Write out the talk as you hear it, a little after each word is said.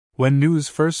When news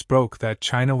first broke that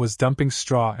China was dumping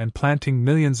straw and planting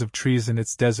millions of trees in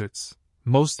its deserts,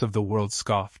 most of the world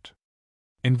scoffed.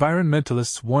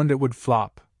 Environmentalists warned it would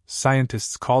flop,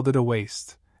 scientists called it a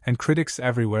waste, and critics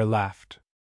everywhere laughed.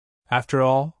 After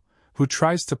all, who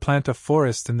tries to plant a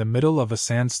forest in the middle of a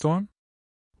sandstorm?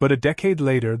 But a decade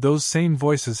later, those same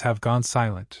voices have gone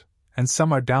silent, and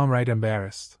some are downright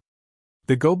embarrassed.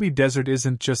 The Gobi Desert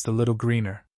isn't just a little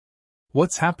greener.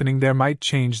 What's happening there might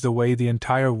change the way the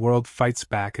entire world fights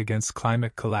back against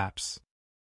climate collapse.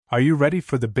 Are you ready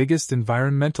for the biggest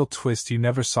environmental twist you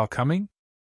never saw coming?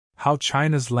 How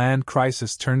China's land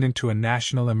crisis turned into a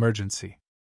national emergency.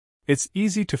 It's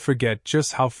easy to forget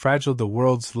just how fragile the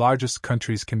world's largest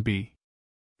countries can be.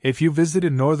 If you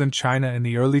visited northern China in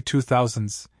the early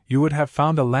 2000s, you would have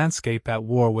found a landscape at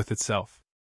war with itself.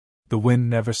 The wind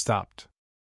never stopped.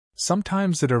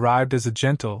 Sometimes it arrived as a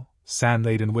gentle,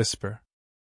 sand-laden whisper.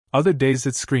 Other days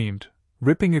it screamed,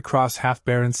 ripping across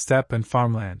half-barren steppe and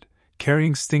farmland,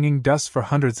 carrying stinging dust for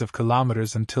hundreds of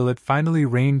kilometers until it finally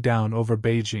rained down over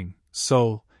Beijing,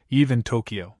 Seoul, even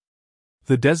Tokyo.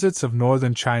 The deserts of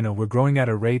northern China were growing at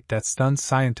a rate that stunned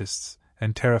scientists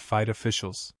and terrified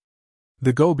officials.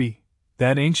 The Gobi,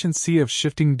 that ancient sea of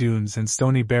shifting dunes and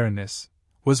stony barrenness,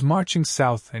 was marching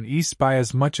south and east by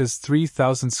as much as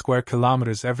 3,000 square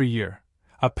kilometers every year,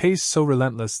 a pace so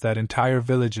relentless that entire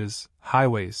villages,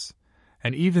 highways,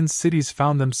 and even cities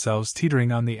found themselves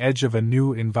teetering on the edge of a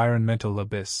new environmental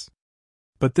abyss.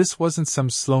 But this wasn't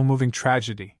some slow-moving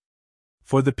tragedy.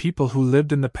 For the people who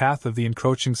lived in the path of the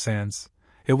encroaching sands,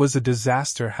 it was a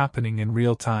disaster happening in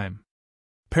real time.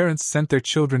 Parents sent their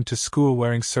children to school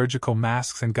wearing surgical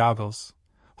masks and goggles,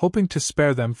 hoping to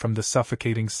spare them from the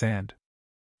suffocating sand.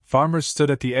 Farmers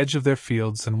stood at the edge of their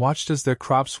fields and watched as their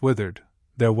crops withered,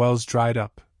 their wells dried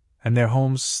up, and their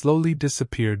homes slowly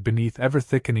disappeared beneath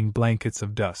ever-thickening blankets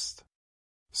of dust.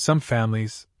 Some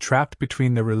families, trapped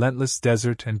between the relentless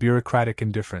desert and bureaucratic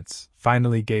indifference,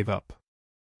 finally gave up.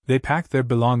 They packed their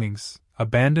belongings,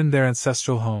 abandoned their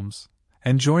ancestral homes,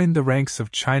 and joined the ranks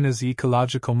of China's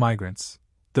ecological migrants,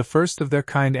 the first of their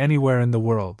kind anywhere in the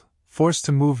world, forced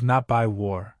to move not by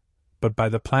war, but by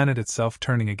the planet itself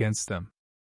turning against them.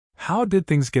 How did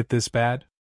things get this bad?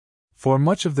 For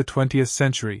much of the 20th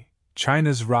century,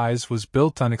 China's rise was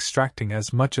built on extracting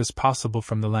as much as possible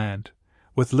from the land,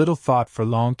 with little thought for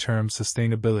long-term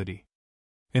sustainability.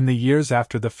 In the years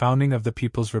after the founding of the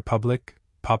People's Republic,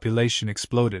 population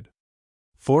exploded.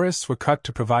 Forests were cut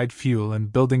to provide fuel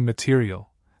and building material,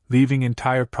 leaving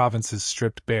entire provinces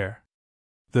stripped bare.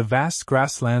 The vast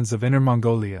grasslands of Inner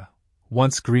Mongolia,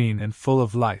 once green and full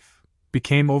of life,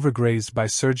 became overgrazed by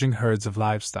surging herds of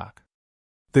livestock.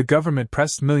 The government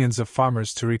pressed millions of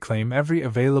farmers to reclaim every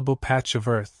available patch of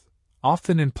earth,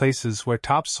 often in places where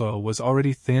topsoil was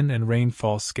already thin and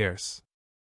rainfall scarce.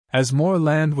 As more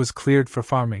land was cleared for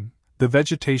farming, the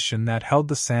vegetation that held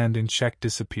the sand in check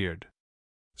disappeared.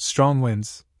 Strong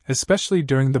winds, especially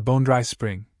during the bone-dry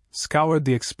spring, scoured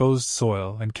the exposed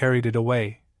soil and carried it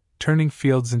away, turning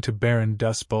fields into barren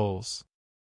dust bowls.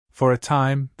 For a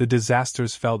time, the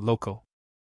disasters felt local.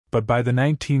 But by the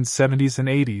 1970s and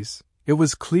 80s, it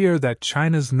was clear that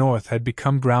China's north had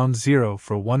become ground zero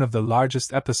for one of the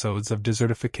largest episodes of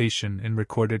desertification in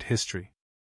recorded history.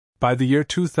 By the year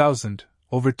 2000,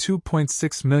 over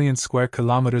 2.6 million square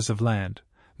kilometers of land,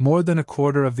 more than a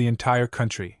quarter of the entire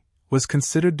country, was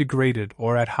considered degraded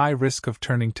or at high risk of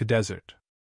turning to desert.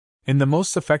 In the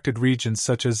most affected regions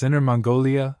such as Inner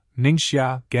Mongolia,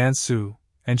 Ningxia, Gansu,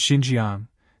 and Xinjiang,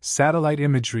 satellite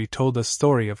imagery told a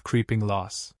story of creeping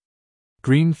loss.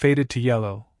 Green faded to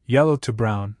yellow, yellow to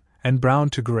brown, and brown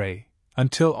to gray,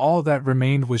 until all that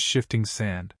remained was shifting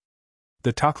sand.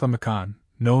 The Taklamakan,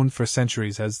 known for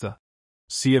centuries as the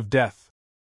Sea of Death,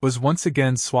 was once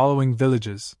again swallowing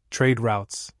villages, trade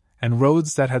routes, and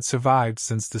roads that had survived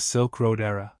since the Silk Road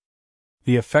era.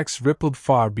 The effects rippled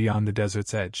far beyond the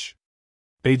desert's edge.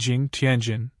 Beijing,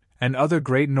 Tianjin, and other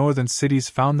great northern cities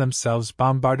found themselves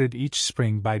bombarded each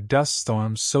spring by dust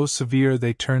storms so severe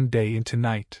they turned day into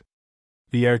night.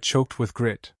 The air choked with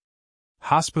grit.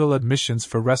 Hospital admissions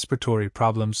for respiratory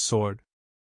problems soared.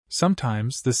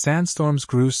 Sometimes the sandstorms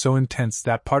grew so intense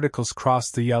that particles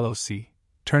crossed the Yellow Sea,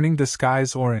 turning the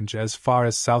skies orange as far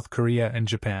as South Korea and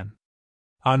Japan.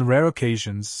 On rare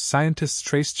occasions, scientists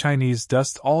traced Chinese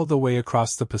dust all the way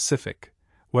across the Pacific,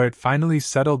 where it finally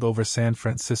settled over San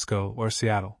Francisco or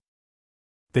Seattle.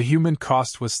 The human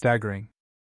cost was staggering.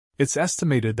 It's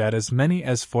estimated that as many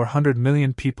as 400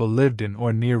 million people lived in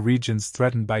or near regions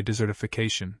threatened by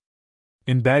desertification.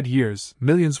 In bad years,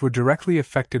 millions were directly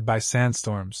affected by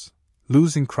sandstorms,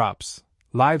 losing crops,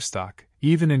 livestock,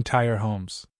 even entire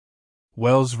homes.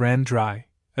 Wells ran dry,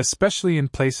 especially in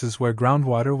places where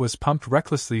groundwater was pumped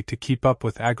recklessly to keep up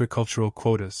with agricultural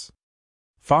quotas.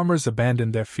 Farmers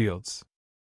abandoned their fields.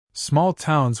 Small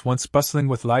towns once bustling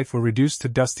with life were reduced to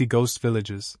dusty ghost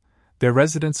villages, their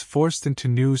residents forced into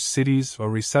new cities or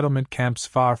resettlement camps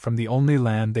far from the only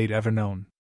land they'd ever known.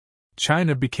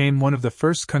 China became one of the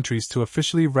first countries to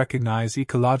officially recognize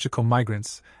ecological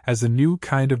migrants as a new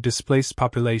kind of displaced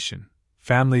population,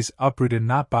 families uprooted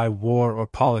not by war or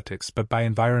politics but by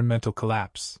environmental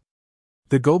collapse.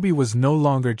 The Gobi was no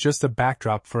longer just a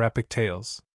backdrop for epic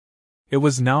tales. It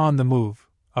was now on the move,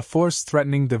 a force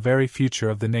threatening the very future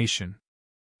of the nation.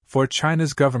 For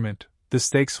China's government, the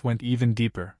stakes went even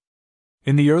deeper.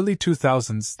 In the early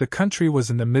 2000s, the country was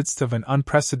in the midst of an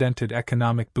unprecedented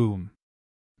economic boom.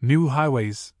 New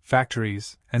highways,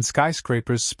 factories, and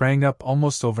skyscrapers sprang up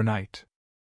almost overnight.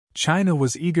 China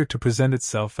was eager to present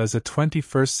itself as a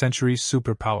 21st century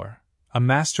superpower, a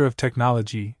master of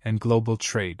technology and global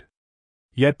trade.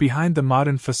 Yet behind the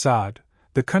modern facade,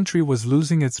 the country was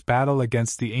losing its battle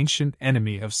against the ancient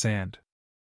enemy of sand.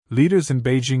 Leaders in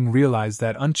Beijing realized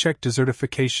that unchecked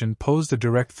desertification posed a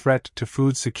direct threat to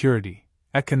food security,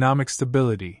 economic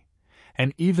stability,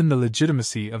 and even the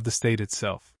legitimacy of the state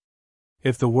itself.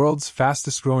 If the world's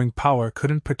fastest-growing power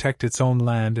couldn't protect its own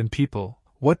land and people,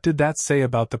 what did that say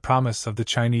about the promise of the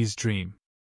Chinese dream?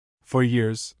 For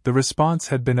years, the response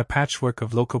had been a patchwork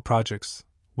of local projects,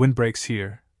 windbreaks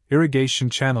here, irrigation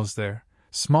channels there,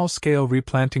 small-scale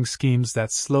replanting schemes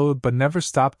that slowed but never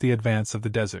stopped the advance of the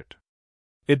desert.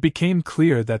 It became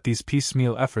clear that these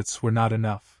piecemeal efforts were not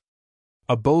enough.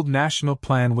 A bold national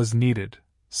plan was needed,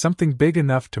 something big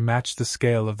enough to match the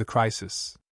scale of the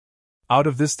crisis. Out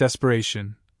of this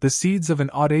desperation, the seeds of an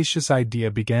audacious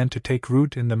idea began to take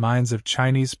root in the minds of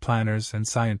Chinese planners and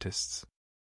scientists.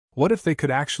 What if they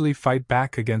could actually fight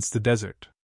back against the desert?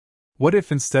 What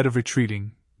if instead of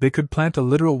retreating, they could plant a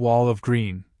literal wall of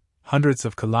green, hundreds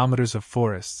of kilometers of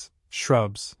forests,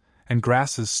 shrubs, and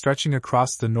grasses stretching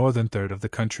across the northern third of the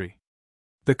country?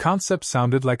 The concept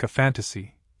sounded like a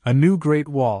fantasy, a new Great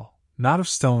Wall, not of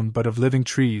stone but of living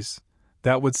trees,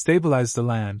 that would stabilize the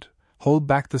land, hold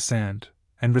back the sand,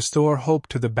 and restore hope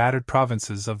to the battered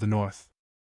provinces of the north.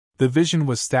 The vision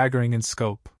was staggering in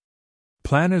scope.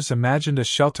 Planners imagined a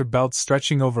shelter belt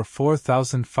stretching over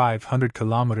 4,500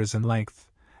 kilometers in length,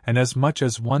 and as much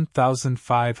as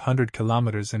 1,500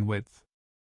 kilometers in width.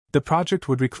 The project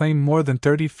would reclaim more than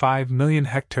 35 million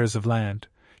hectares of land,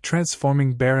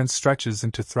 transforming barren stretches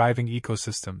into thriving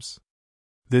ecosystems.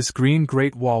 This green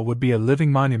Great Wall would be a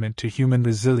living monument to human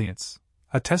resilience,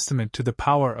 a testament to the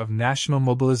power of national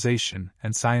mobilization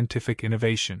and scientific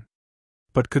innovation.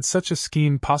 But could such a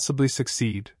scheme possibly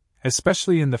succeed,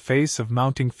 especially in the face of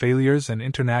mounting failures and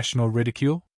international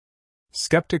ridicule?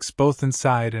 Skeptics both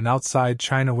inside and outside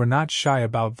China were not shy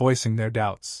about voicing their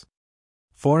doubts.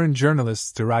 Foreign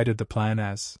journalists derided the plan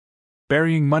as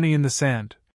burying money in the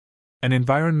sand, and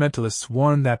environmentalists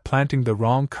warned that planting the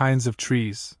wrong kinds of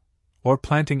trees, or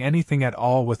planting anything at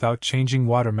all without changing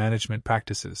water management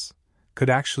practices, could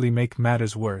actually make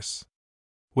matters worse.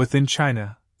 Within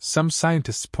China, some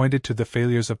scientists pointed to the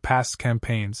failures of past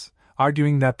campaigns,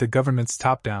 arguing that the government's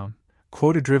top-down,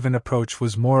 quota-driven approach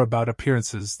was more about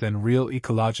appearances than real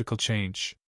ecological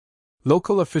change.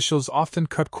 Local officials often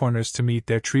cut corners to meet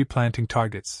their tree-planting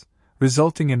targets,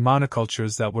 resulting in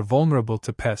monocultures that were vulnerable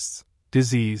to pests,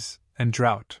 disease, and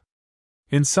drought.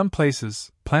 In some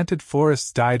places, planted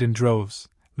forests died in droves,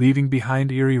 leaving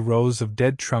behind eerie rows of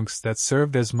dead trunks that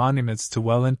served as monuments to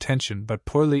well-intentioned but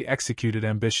poorly executed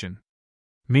ambition.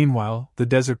 Meanwhile, the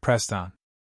desert pressed on.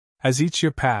 As each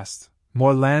year passed,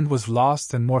 more land was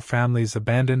lost and more families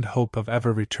abandoned hope of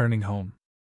ever returning home.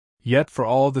 Yet for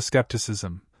all the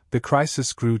skepticism, the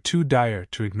crisis grew too dire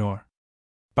to ignore.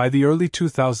 By the early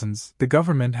 2000s, the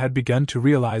government had begun to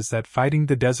realize that fighting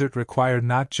the desert required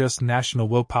not just national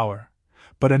willpower,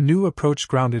 but a new approach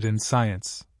grounded in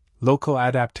science, local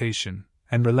adaptation,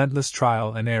 and relentless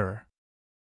trial and error.